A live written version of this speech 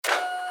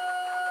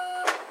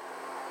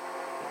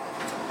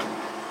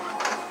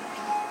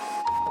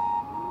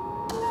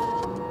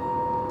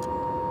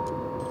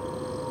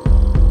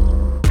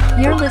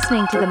You're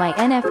listening to the My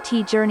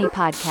NFT Journey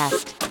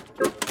podcast.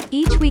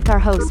 Each week our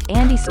host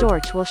Andy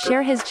Storch will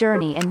share his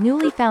journey and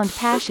newly found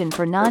passion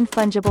for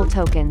non-fungible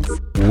tokens.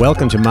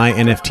 Welcome to My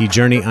NFT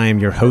Journey. I am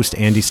your host,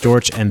 Andy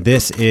Storch, and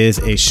this is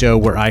a show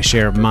where I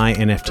share my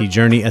NFT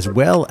journey as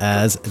well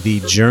as the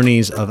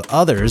journeys of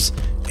others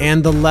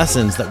and the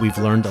lessons that we've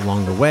learned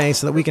along the way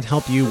so that we can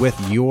help you with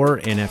your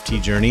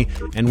NFT journey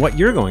and what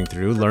you're going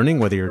through, learning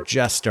whether you're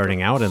just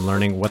starting out and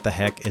learning what the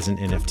heck is an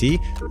NFT,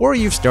 or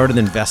you've started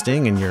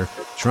investing and you're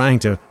trying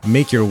to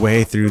make your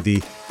way through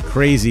the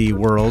crazy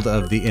world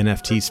of the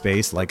NFT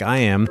space like I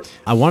am.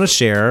 I want to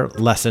share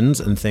lessons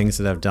and things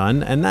that I've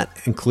done, and that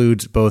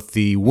includes both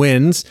the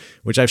wins,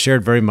 which I've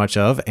shared very much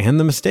of, and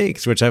the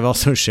mistakes, which I've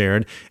also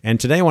shared. And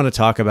today I want to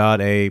talk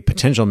about a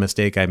potential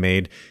mistake I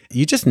made.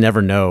 You just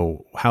never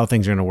know how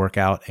things are going to work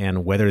out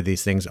and whether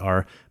these things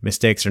are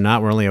mistakes or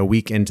not. We're only a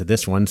week into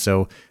this one,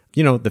 so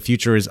the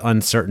future is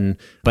uncertain.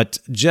 But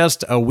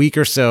just a week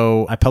or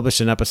so,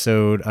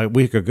 a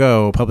week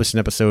ago, published an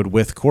episode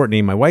with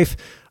Courtney, my wife,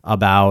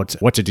 about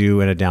what to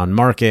do in a down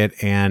market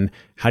and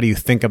how do you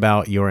think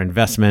about your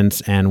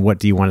investments and what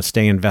do you want to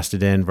stay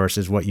invested in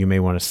versus what you may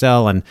want to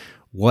sell and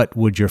what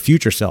would your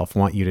future self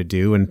want you to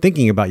do, and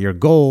thinking about your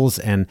goals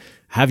and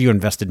have you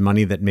invested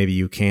money that maybe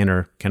you can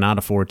or cannot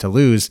afford to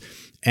lose.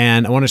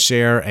 And I want to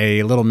share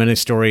a little mini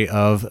story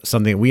of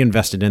something that we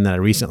invested in that I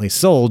recently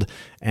sold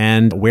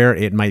and where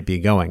it might be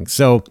going.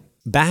 So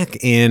back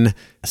in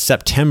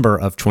September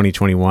of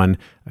 2021,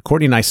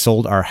 Courtney and I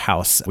sold our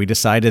house. We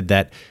decided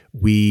that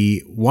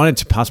we wanted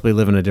to possibly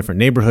live in a different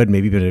neighborhood,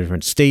 maybe in a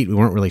different state. We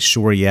weren't really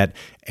sure yet.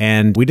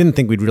 And we didn't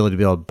think we'd really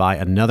be able to buy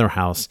another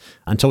house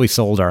until we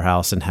sold our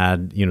house and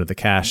had, the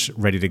cash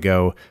ready to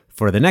go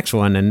for the next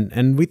one.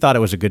 And we thought it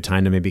was a good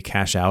time to maybe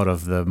cash out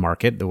of the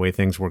market, the way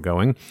things were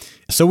going.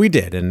 So we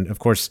did. And of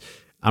course,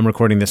 I'm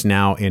recording this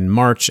now in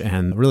March,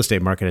 and the real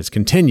estate market has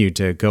continued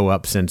to go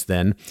up since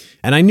then.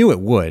 And I knew it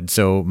would.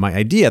 So my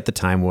idea at the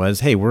time was,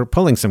 hey, we're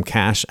pulling some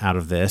cash out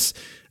of this,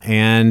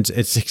 and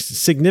it's a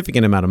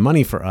significant amount of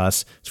money for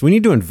us. So we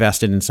need to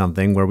invest it in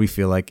something where we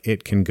feel like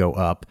it can go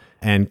up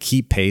and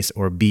keep pace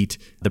or beat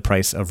the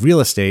price of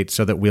real estate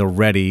so that we're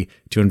ready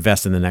to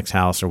invest in the next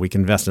house, or we can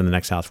invest in the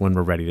next house when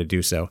we're ready to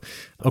do so.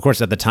 Of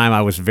course, at the time,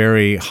 I was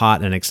very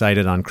hot and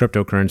excited on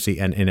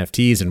cryptocurrency and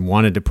NFTs and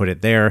wanted to put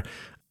it there.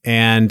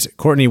 And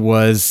Courtney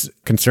was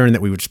concerned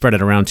that we would spread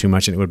it around too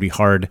much and it would be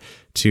hard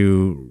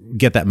to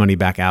get that money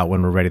back out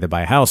when we're ready to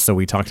buy a house. So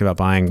we talked about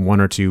buying one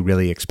or two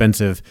really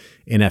expensive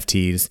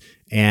NFTs.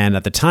 And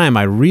at the time,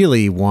 I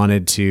really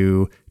wanted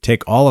to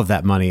take all of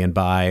that money and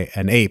buy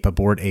a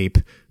Bored Ape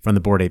from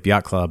the Bored Ape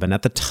Yacht Club. And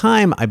at the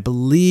time, I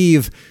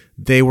believe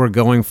they were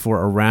going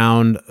for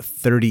around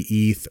 30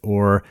 ETH,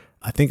 or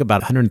I think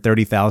about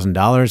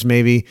 $130,000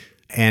 maybe.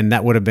 And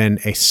that would have been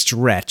a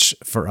stretch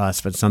for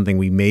us, but something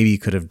we maybe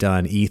could have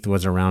done. ETH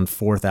was around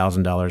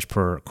 $4,000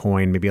 per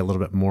coin, maybe a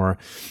little bit more,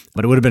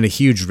 but it would have been a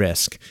huge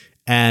risk.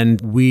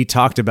 And we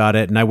talked about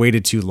it, and I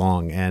waited too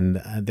long,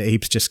 and the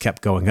apes just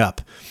kept going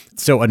up.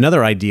 So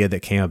another idea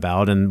that came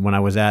about, and when I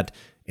was at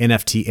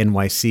NFT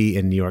NYC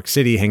in New York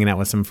City, hanging out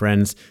with some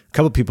friends, a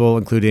couple of people,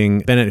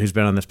 including Bennett, who's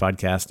been on this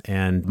podcast,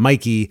 and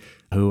Mikey,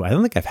 who I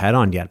don't think I've had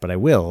on yet, but I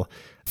will,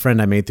 a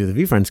friend I made through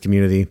the VFriends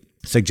community,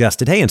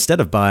 suggested, hey, instead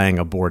of buying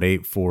a Bored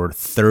Ape for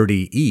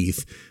 30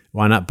 ETH,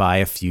 why not buy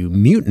a few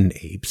Mutant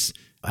apes?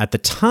 At the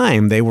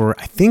time, they were,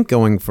 I think,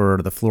 going for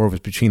the floor was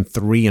between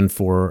 3 and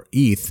 4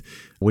 ETH,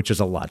 which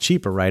is a lot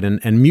cheaper, right?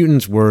 And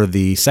Mutants were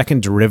the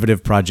second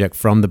derivative project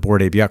from the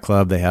Bored Ape Yacht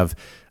Club. They have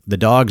the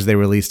dogs they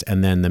released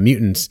and then the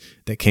Mutants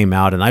that came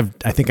out. And I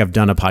think I've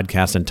done a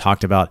podcast and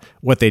talked about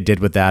what they did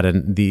with that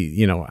and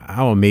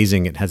how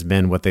amazing it has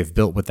been what they've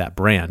built with that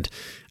brand.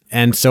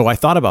 And so I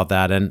thought about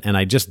that and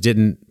I just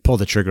didn't pull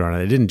the trigger on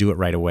it. I didn't do it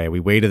right away. We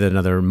waited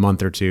another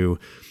month or two.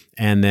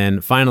 And then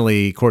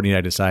finally, Courtney and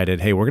I decided,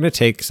 hey, we're going to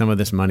take some of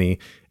this money.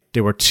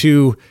 There were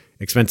two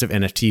expensive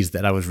NFTs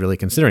that I was really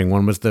considering.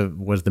 One was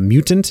the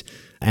Mutant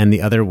and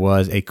the other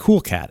was a Cool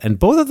Cat. And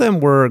both of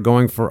them were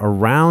going for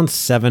around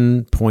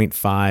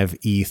 7.5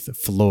 ETH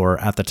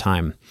floor at the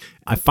time.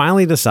 I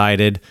finally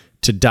decided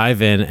to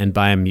dive in and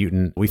buy a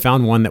Mutant. We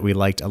found one that we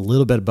liked a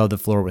little bit above the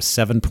floor with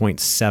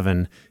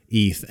 7.7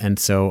 ETH. And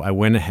so I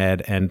went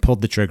ahead and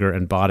pulled the trigger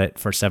and bought it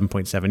for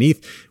 7.7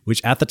 ETH,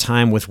 which at the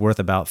time was worth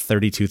about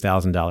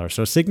 $32,000.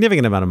 So a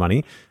significant amount of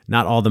money,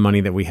 not all the money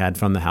that we had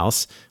from the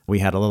house. We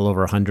had a little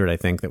over 100, I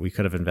think, that we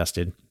could have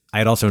invested. I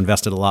had also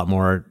invested a lot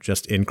more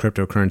just in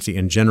cryptocurrency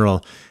in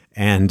general,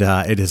 and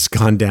it has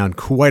gone down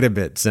quite a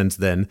bit since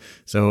then.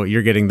 So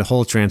you're getting the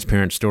whole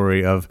transparent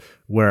story of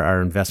where our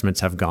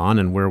investments have gone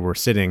and where we're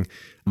sitting.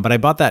 But I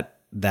bought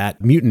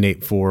that Mutant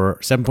Ape for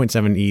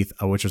 7.7 ETH,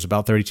 which was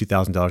about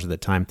 $32,000 at the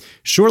time.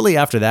 Shortly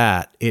after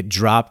that,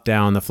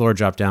 the floor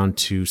dropped down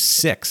to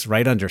 6,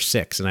 right under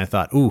 6. And I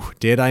thought, ooh,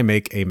 did I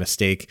make a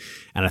mistake?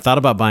 And I thought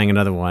about buying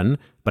another one,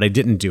 but I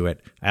didn't do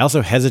it. I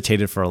also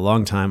hesitated for a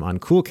long time on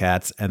Cool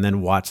Cats and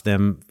then watched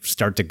them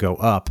start to go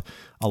up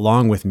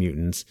along with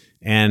Mutants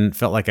and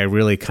felt like I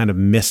really kind of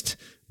missed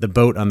the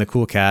boat on the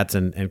Cool Cats,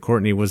 and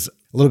Courtney was a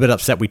little bit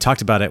upset. We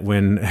talked about it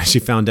when she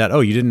found out,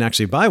 oh, you didn't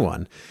actually buy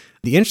one.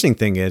 The interesting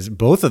thing is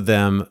both of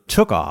them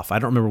took off. I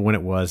don't remember when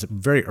it was,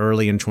 very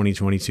early in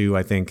 2022,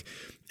 I think.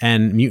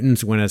 And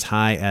Mutants went as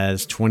high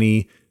as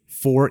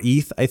 24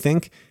 ETH, I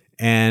think.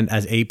 And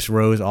as Apes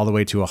rose all the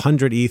way to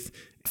 100 ETH,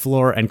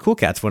 Floor and Cool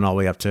Cats went all the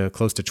way up to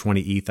close to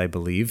 20 ETH, I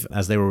believe,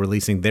 as they were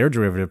releasing their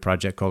derivative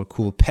project called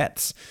Cool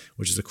Pets,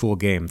 which is a cool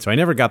game. So I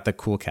never got the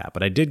Cool Cat,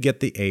 but I did get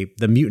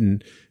the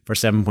Mutant for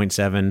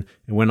 7.7 and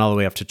went all the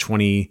way up to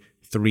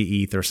 23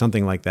 ETH or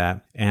something like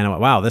that. And I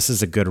went, wow, this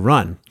is a good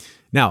run.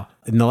 Now,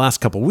 in the last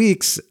couple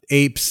weeks,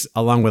 Apes,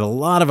 along with a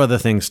lot of other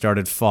things,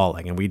 started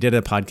falling. And we did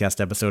a podcast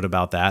episode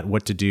about that,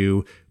 what to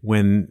do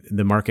when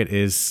the market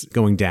is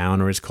going down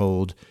or is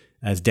cold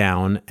as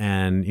down,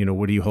 and,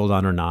 what do you hold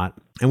on or not?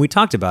 And we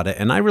talked about it,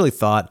 and I really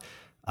thought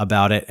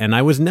about it, and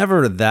I was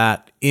never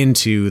that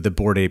into the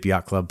Bored Ape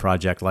Yacht Club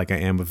project like I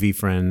am with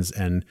VFriends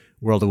and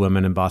World of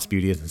Women and Boss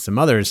Beauty and some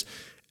others.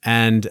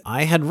 And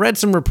I had read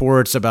some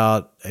reports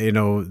about,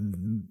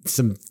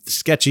 some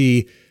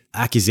sketchy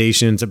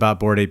accusations about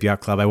Bored Ape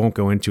Yacht Club. I won't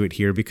go into it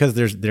here because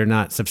they're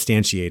not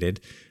substantiated,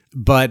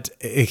 but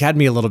it had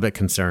me a little bit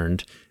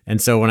concerned.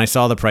 And so when I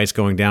saw the price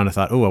going down, I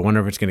thought, oh, I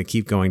wonder if it's going to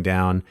keep going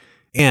down.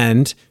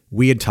 And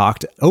we had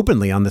talked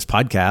openly on this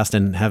podcast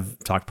and have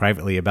talked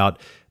privately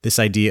about this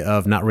idea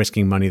of not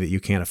risking money that you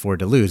can't afford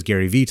to lose.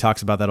 Gary Vee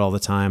talks about that all the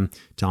time.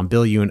 Tom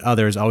Bilyeu and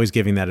others always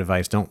giving that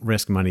advice. Don't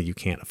risk money you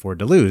can't afford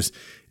to lose.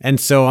 And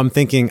so I'm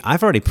thinking,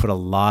 I've already put a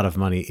lot of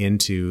money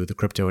into the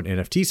crypto and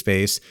NFT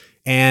space,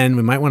 and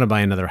we might want to buy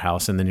another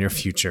house in the near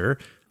future.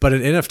 But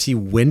an NFT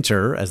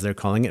winter, as they're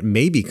calling it,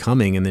 may be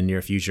coming in the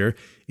near future.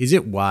 Is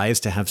it wise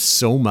to have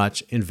so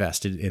much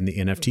invested in the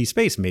NFT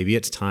space? Maybe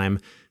it's time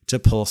to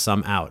pull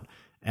some out.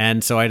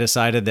 And so I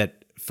decided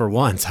that for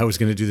once I was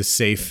going to do the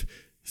safe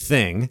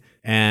thing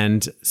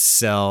and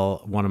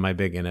sell one of my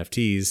big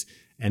NFTs.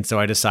 And so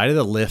I decided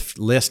to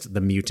list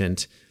the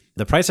Mutant.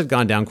 The price had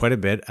gone down quite a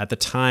bit. At the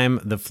time,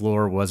 the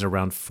floor was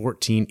around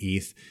 14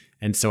 ETH.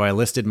 And so I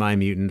listed my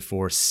Mutant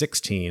for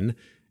 16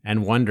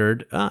 and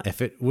wondered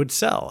if it would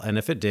sell. And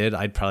if it did,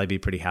 I'd probably be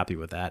pretty happy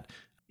with that.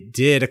 It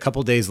did a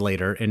couple days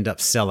later end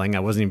up selling. I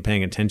wasn't even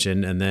paying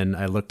attention. And then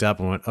I looked up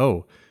and went,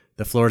 oh,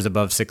 the floor is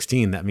above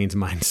 16. That means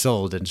mine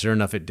sold. And sure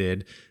enough, it did,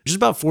 which is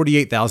about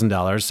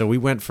 $48,000. So we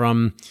went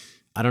from,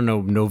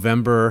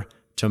 November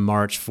to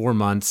March, 4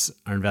 months,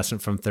 our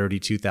investment from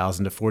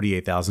 32,000 to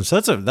 48,000.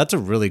 So that's a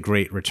really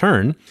great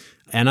return.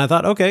 And I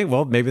thought, okay,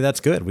 well, maybe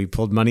that's good. We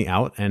pulled money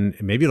out and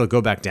maybe it'll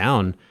go back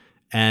down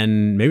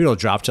and maybe it'll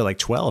drop to like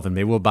 12 and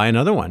maybe we'll buy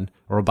another one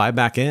or we'll buy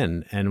back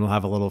in and we'll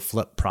have a little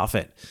flip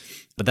profit.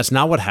 But that's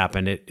not what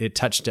happened. It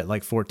touched at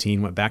like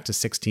 14, went back to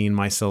 16,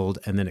 my sold,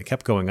 and then it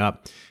kept going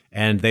up.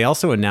 And they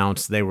also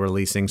announced they were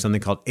releasing something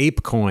called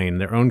ApeCoin,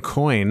 their own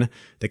coin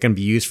that can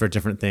be used for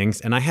different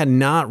things. And I had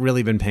not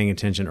really been paying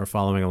attention or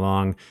following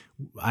along.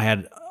 I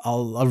had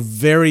a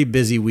very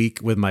busy week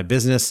with my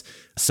business,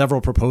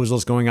 several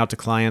proposals going out to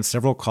clients,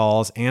 several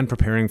calls, and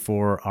preparing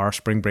for our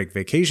spring break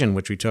vacation,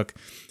 which we took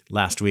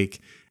last week.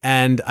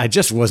 And I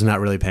just was not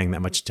really paying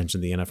that much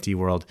attention to the NFT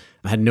world.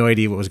 I had no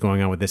idea what was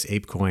going on with this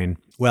ApeCoin.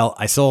 Well,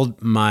 I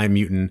sold my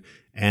Mutant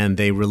and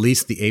they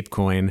released the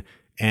ApeCoin.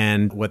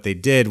 And what they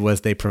did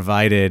was they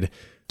provided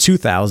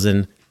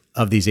 2,000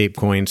 of these ape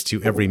coins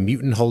to every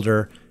Mutant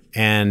holder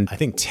and I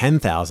think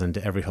 10,000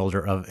 to every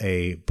holder of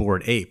a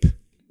Bored Ape.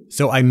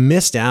 So I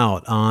missed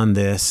out on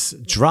this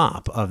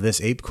drop of this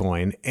ape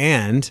coin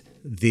and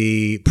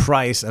the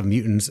price of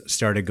Mutants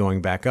started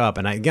going back up.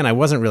 And I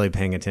wasn't really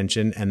paying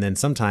attention. And then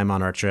sometime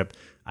on our trip,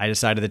 I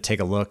decided to take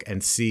a look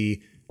and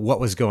see what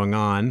was going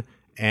on.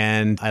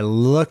 And I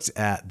looked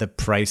at the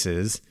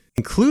prices,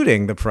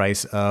 including the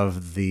price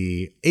of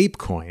the ape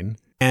coin,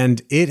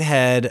 and it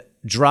had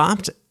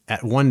dropped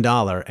at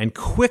 $1 and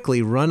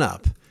quickly run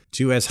up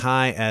to as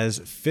high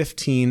as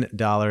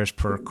 $15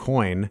 per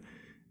coin.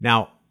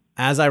 Now,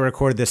 as I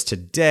record this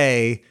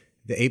today,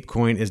 the ape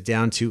coin is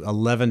down to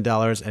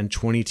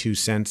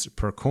 $11.22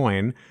 per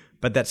coin,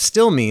 but that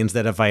still means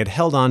that if I had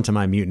held on to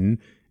my Mutant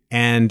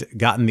and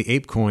gotten the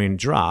ape coin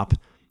drop,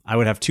 I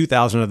would have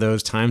 2,000 of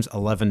those times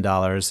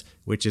 $11,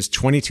 which is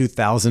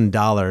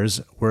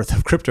 $22,000 worth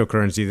of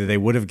cryptocurrency that they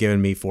would have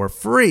given me for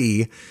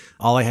free.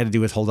 All I had to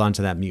do was hold on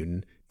to that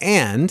Mutant.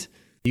 And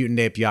Mutant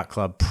Ape Yacht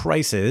Club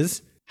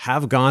prices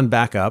have gone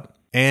back up.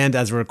 And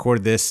as we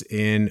record this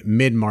in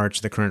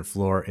mid-March, the current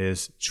floor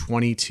is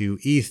 22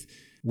 ETH,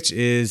 which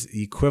is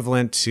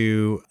equivalent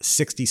to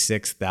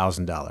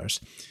 $66,000.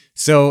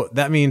 So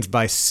that means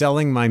by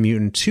selling my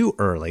Mutant too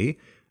early,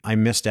 I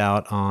missed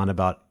out on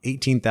about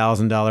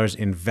 $18,000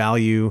 in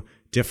value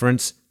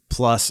difference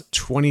plus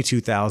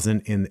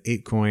 $22,000 in the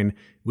ApeCoin,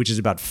 which is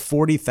about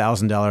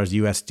 $40,000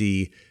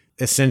 USD,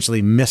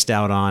 essentially missed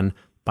out on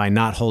by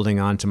not holding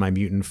on to my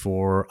Mutant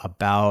for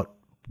about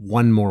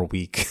one more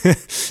week.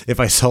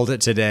 If I sold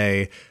it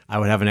today, I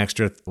would have an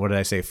extra,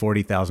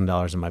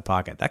 $40,000 in my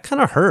pocket. That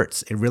kind of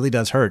hurts. It really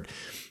does hurt.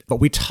 But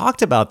we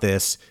talked about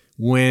this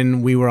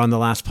when we were on the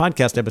last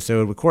podcast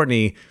episode with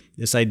Courtney,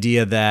 this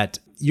idea that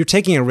you're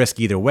taking a risk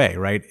either way,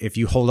 right? If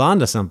you hold on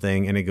to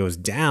something and it goes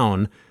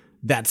down,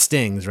 that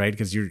stings, right?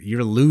 Because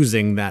you're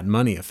losing that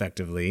money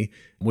effectively,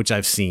 which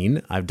I've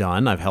seen, I've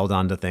done, I've held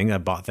on to things,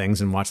 I've bought things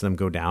and watched them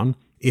go down.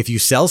 If you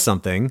sell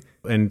something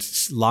and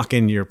lock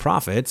in your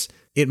profits,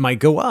 it might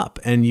go up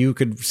and you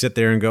could sit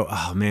there and go,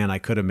 oh man, I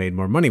could have made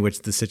more money, which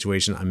is the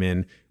situation I'm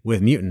in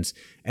with Mutants.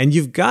 And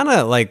you've got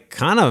to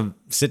kind of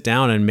sit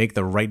down and make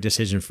the right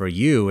decision for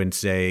you and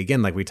say,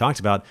 again, like we talked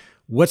about,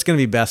 what's going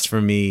to be best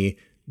for me?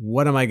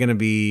 What am I going to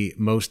be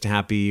most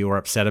happy or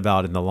upset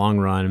about in the long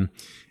run?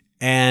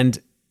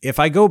 And if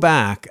I go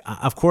back,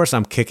 of course,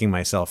 I'm kicking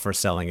myself for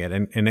selling it.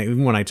 And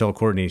even when I told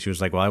Courtney, she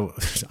was like, well,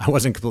 I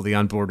wasn't completely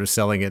on board with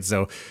selling it.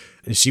 So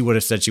she would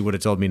have said she would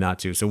have told me not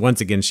to. So once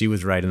again, she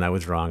was right and I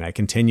was wrong. I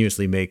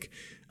continuously make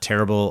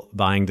terrible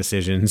buying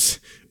decisions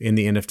in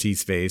the NFT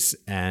space,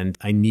 and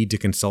I need to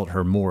consult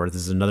her more.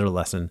 This is another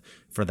lesson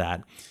for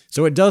that.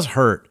 So it does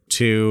hurt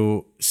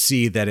to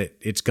see that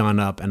it's gone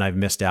up and I've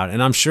missed out,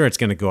 and I'm sure it's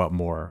going to go up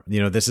more.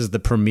 This is the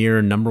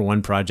premier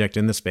 #1 project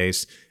in the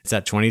space. It's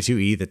at 22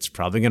 ETH. It's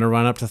probably going to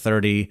run up to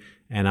 30,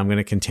 and I'm going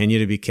to continue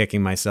to be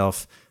kicking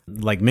myself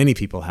like many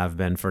people have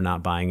been for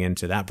not buying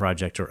into that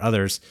project or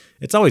others.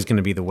 It's always going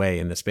to be the way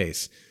in the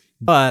space.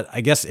 But I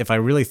guess if I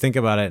really think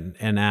about it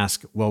and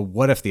ask, well,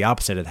 what if the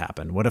opposite had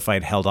happened? What if I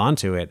had held on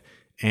to it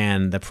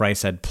and the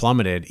price had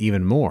plummeted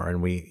even more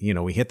and we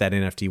hit that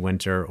NFT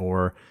winter,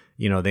 or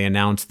they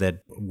announced that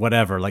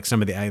whatever, like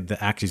some of the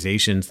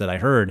accusations that I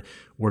heard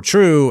were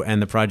true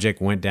and the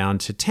project went down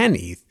to 10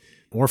 ETH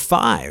or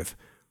 5.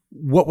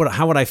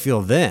 How would I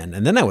feel then?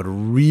 And then I would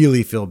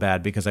really feel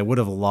bad because I would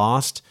have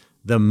lost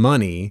the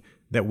money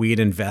that we had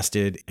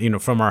invested,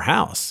 from our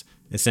house,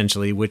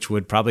 essentially, which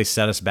would probably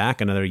set us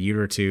back another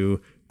year or two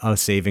of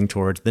saving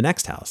towards the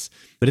next house.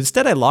 But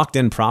instead, I locked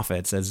in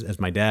profits, as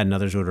my dad and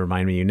others would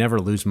remind me, you never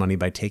lose money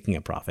by taking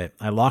a profit.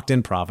 I locked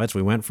in profits.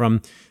 We went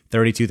from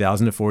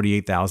 32,000 to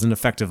 48,000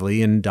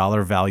 effectively in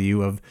dollar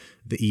value of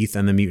the ETH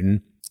and the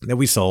Mutant that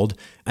we sold.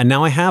 And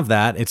now I have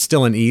that. It's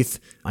still an ETH.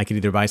 I can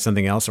either buy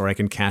something else or I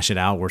can cash it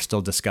out. We're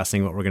still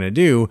discussing what we're going to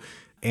do.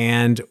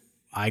 And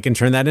I can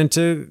turn that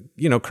into,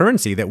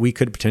 currency that we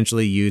could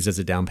potentially use as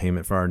a down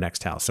payment for our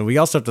next house. So we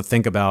also have to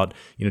think about,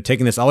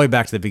 taking this all the way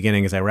back to the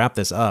beginning as I wrap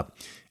this up,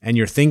 and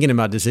you're thinking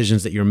about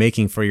decisions that you're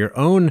making for your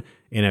own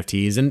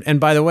NFTs. And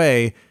by the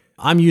way,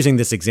 I'm using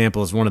this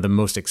example as one of the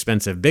most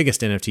expensive,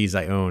 biggest NFTs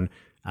I own.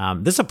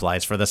 This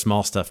applies for the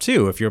small stuff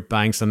too. If you're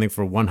buying something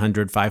for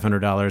 $100,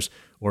 $500,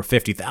 or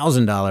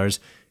 $50,000,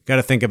 got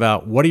to think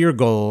about, what are your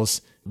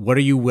goals? What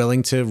are you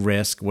willing to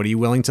risk? What are you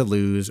willing to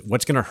lose?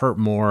 What's going to hurt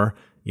more?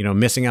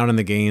 Missing out on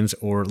the gains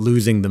or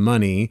losing the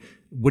money.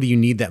 What do you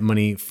need that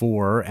money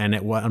for, and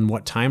on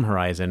what time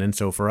horizon? And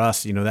so for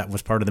us, that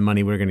was part of the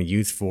money we were going to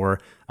use for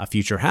a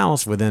future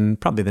house within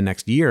probably the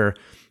next year.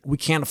 We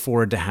can't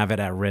afford to have it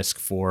at risk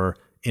for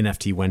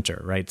NFT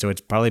winter, right? So it's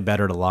probably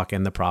better to lock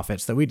in the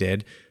profits that we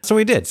did. So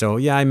we did. So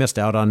yeah, I missed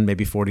out on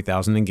maybe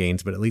 40,000 in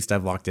gains, but at least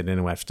I've locked it in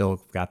and I've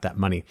still got that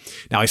money.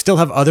 Now I still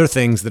have other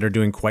things that are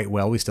doing quite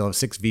well. We still have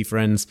 6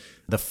 VFriends.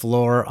 The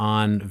floor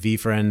on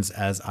VFriends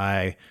as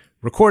I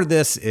recorded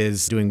this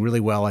is doing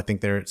really well. I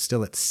think they're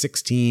still at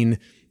 16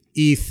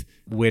 ETH,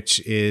 which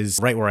is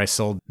right where I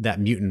sold that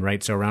Mutant,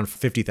 right? So around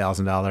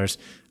 $50,000.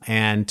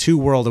 And 2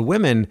 World of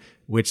Women,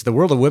 which the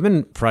World of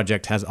Women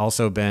project has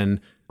also been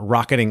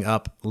rocketing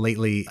up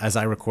lately. As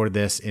I recorded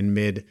this in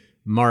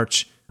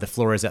mid-March, the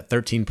floor is at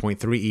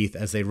 13.3 ETH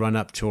as they run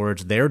up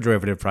towards their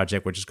derivative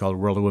project, which is called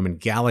World of Women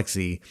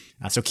Galaxy.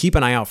 So keep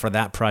an eye out for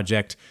that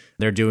project.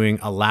 They're doing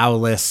allow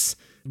lists,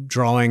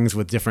 drawings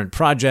with different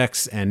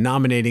projects, and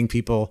nominating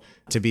people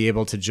to be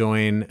able to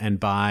join and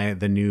buy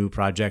the new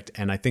project.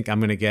 And I think I'm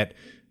going to get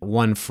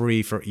one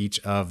free for each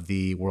of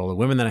the World of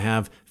Women that I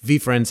have.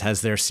 VFriends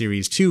has their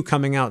Series 2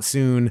 coming out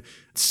soon.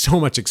 So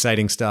much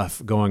exciting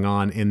stuff going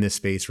on in this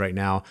space right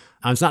now.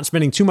 I'm not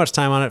spending too much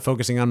time on it,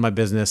 focusing on my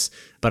business,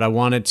 but I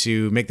wanted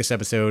to make this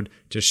episode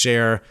to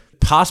share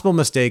possible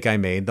mistake I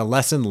made, the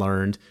lesson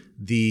learned,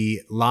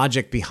 the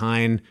logic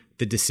behind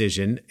the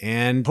decision,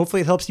 and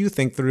hopefully it helps you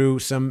think through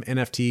some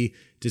NFT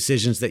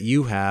decisions that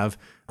you have.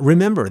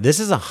 Remember, this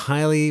is a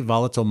highly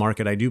volatile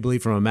market. I do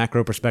believe from a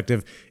macro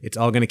perspective, it's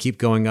all going to keep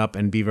going up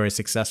and be very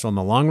successful in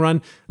the long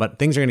run, but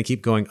things are going to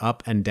keep going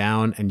up and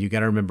down. And you got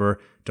to remember,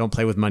 don't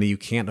play with money you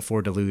can't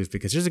afford to lose,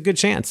 because there's a good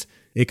chance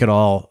it could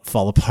all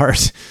fall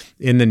apart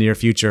in the near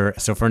future.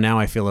 So for now,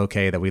 I feel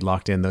okay that we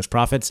locked in those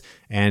profits,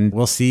 and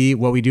we'll see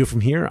what we do from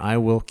here. I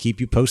will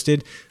keep you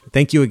posted.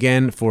 Thank you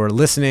again for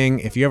listening.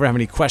 If you ever have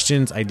any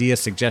questions,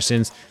 ideas,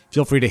 suggestions,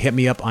 feel free to hit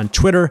me up on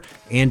Twitter,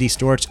 Andy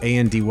Storch,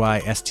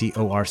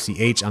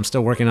 ANDYSTORCH. I'm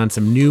still working on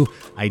some new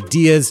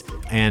ideas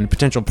and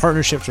potential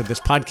partnerships with this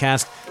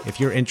podcast.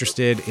 If you're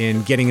interested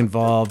in getting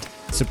involved,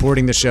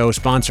 supporting the show,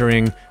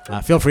 sponsoring,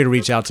 feel free to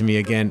reach out to me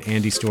again,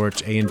 Andy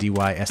Storch,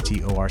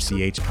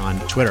 ANDYSTORCH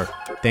on Twitter.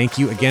 Thank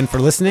you again for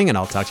listening, and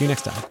I'll talk to you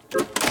next time.